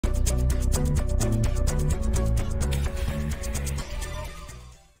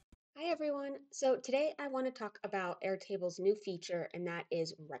everyone. So today I want to talk about Airtable's new feature, and that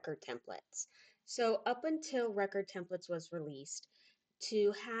is record templates. So up until record templates was released,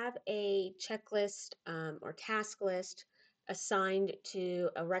 to have a checklist or task list assigned to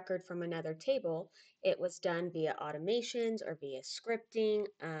a record from another table, it was done via automations or via scripting.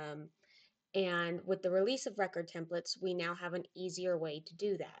 And with the release of record templates, we now have an easier way to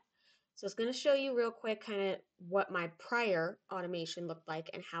do that. So it's going to show you real quick kind of what my prior automation looked like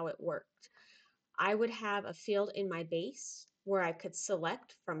and how it worked. I would have a field in my base where I could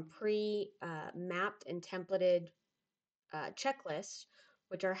select from pre-mapped and templated checklists,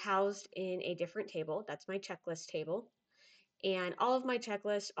 which are housed in a different table. That's my checklist table. And all of my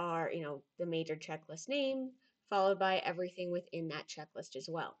checklists are, the major checklist name, followed by everything within that checklist as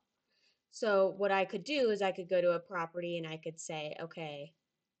well. So what I could do is I could go to a property and I could say, okay,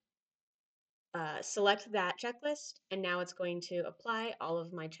 select that checklist, and now it's going to apply all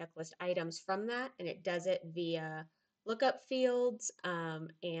of my checklist items from that, and it does it via lookup fields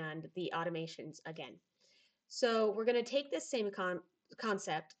and the automations again. So we're going to take this same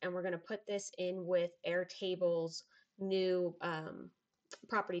concept and we're going to put this in with Airtable's new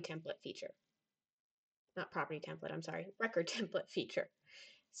property template feature. Not property template, I'm sorry, record template feature.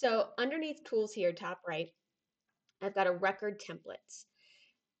 So underneath tools here, top right, I've got a record templates.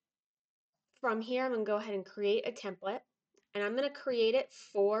 From here, I'm going to go ahead and create a template, and I'm going to create it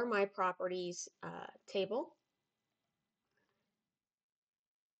for my properties table.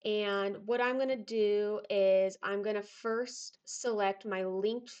 And what I'm going to do is I'm going to first select my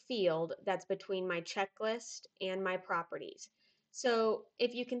linked field that's between my checklist and my properties. So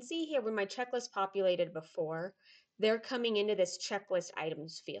if you can see here when my checklist populated before, they're coming into this checklist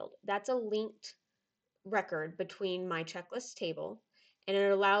items field. That's a linked record between my checklist table, and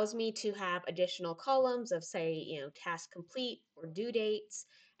it allows me to have additional columns of, say, task complete or due dates,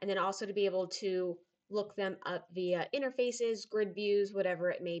 and then also to be able to look them up via interfaces, grid views, whatever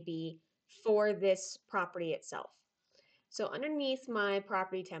it may be for this property itself. So underneath my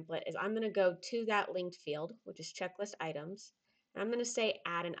property template is I'm going to go to that linked field, which is checklist items, and I'm going to say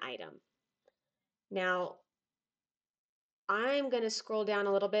add an item. Now, I'm going to scroll down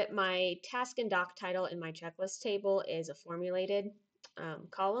a little bit. My task and doc title in my checklist table is a formulated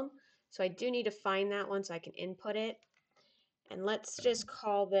column. So I do need to find that one so I can input it. And let's just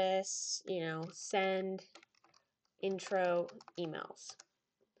call this, send intro emails.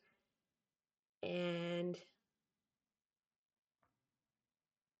 And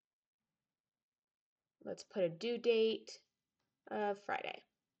let's put a due date of Friday.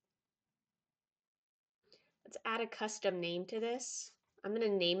 Let's add a custom name to this. I'm going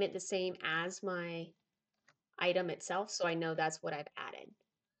to name it the same as my item itself so I know that's what I've added.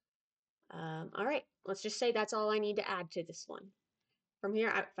 All right, let's just say that's all I need to add to this one. From here,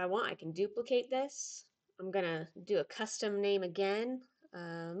 if I want, I can duplicate this. I'm gonna do a custom name again.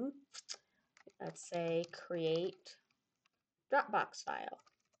 Let's say create Dropbox file.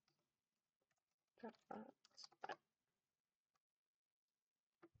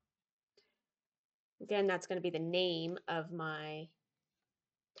 Again, that's going to be the name of my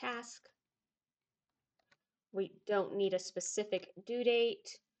task. We don't need a specific due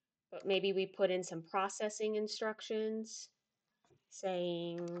date, but maybe we put in some processing instructions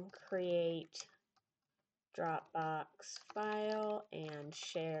saying create Dropbox file and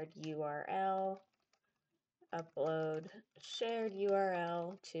shared URL, upload shared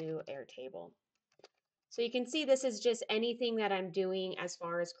URL to Airtable. So you can see this is just anything that I'm doing as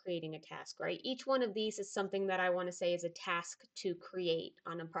far as creating a task, right? Each one of these is something that I want to say is a task to create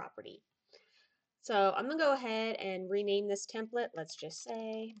on a property. So I'm going to go ahead and rename this template. Let's just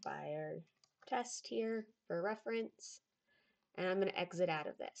say buyer test here for reference. And I'm going to exit out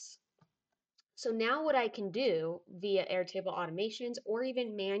of this. So now what I can do via Airtable automations or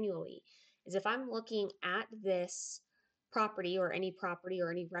even manually is if I'm looking at this property or any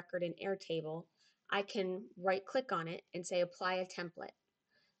record in Airtable, I can right click on it and say apply a template.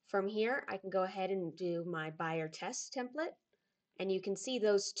 From here, I can go ahead and do my buyer test template, and you can see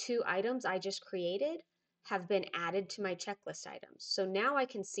those two items I just created have been added to my checklist items. So now I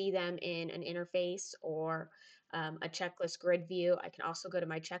can see them in an interface or a checklist grid view. I can also go to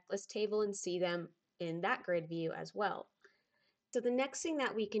my checklist table and see them in that grid view as well. So the next thing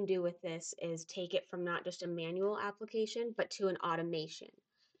that we can do with this is take it from not just a manual application, but to an automation.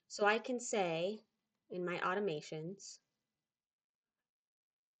 So I can say in my automations,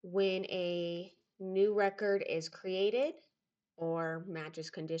 when a new record is created or matches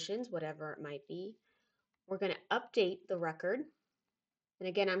conditions, whatever it might be, we're going to update the record. And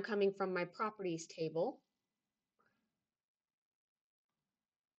again, I'm coming from my properties table.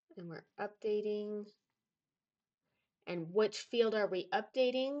 and we're updating. And which field are we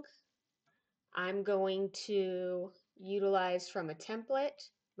updating? I'm going to utilize from a template.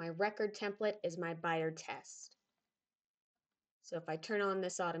 My record template is my buyer test. So if I turn on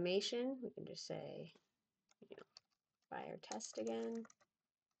this automation, we can just say, you know, buyer test again.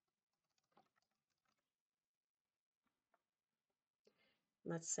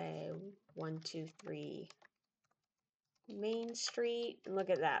 Let's say 123 Main Street. And look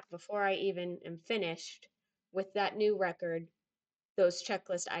at that. Before I even am finished with that new record, those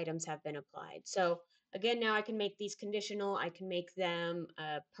checklist items have been applied. So again, now I can make these conditional. I can make them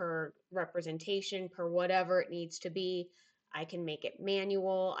per representation, per whatever it needs to be. I can make it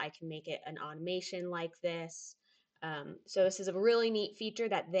manual. I can make it an automation like this. So this is a really neat feature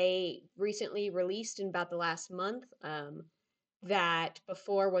that they recently released in about the last month. That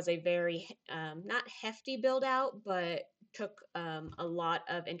before was a very not hefty build out, but took a lot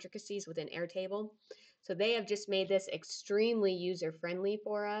of intricacies within Airtable. So they have just made this extremely user friendly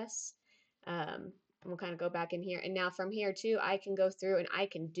for us. We'll kind of go back in here, and now from here too, I can go through and I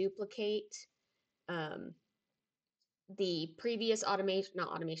can duplicate um, the previous automation, not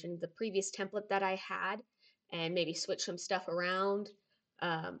automation, the previous template that I had, and maybe switch some stuff around.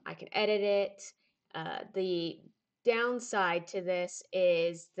 I can edit it. The downside to this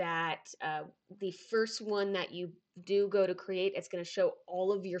is that the first one that you do go to create, it's going to show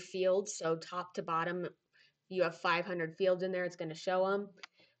all of your fields. So top to bottom, you have 500 fields in there, it's going to show them.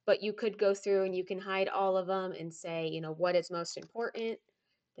 But you could go through and you can hide all of them and say, you know, what is most important,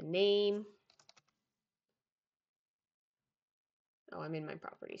 the name. Oh, I'm in my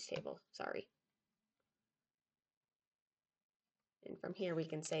properties table, sorry. And from here we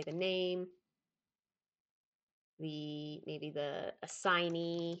can say the name, maybe the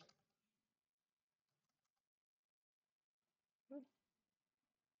assignee.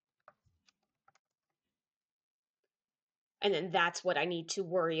 And then that's what I need to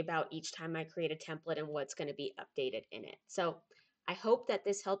worry about each time I create a template and what's going to be updated in it. So I hope that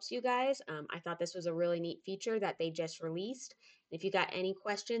this helps you guys. I thought this was a really neat feature that they just released. If you got any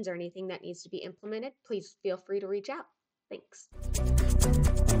questions or anything that needs to be implemented, please feel free to reach out. Thanks.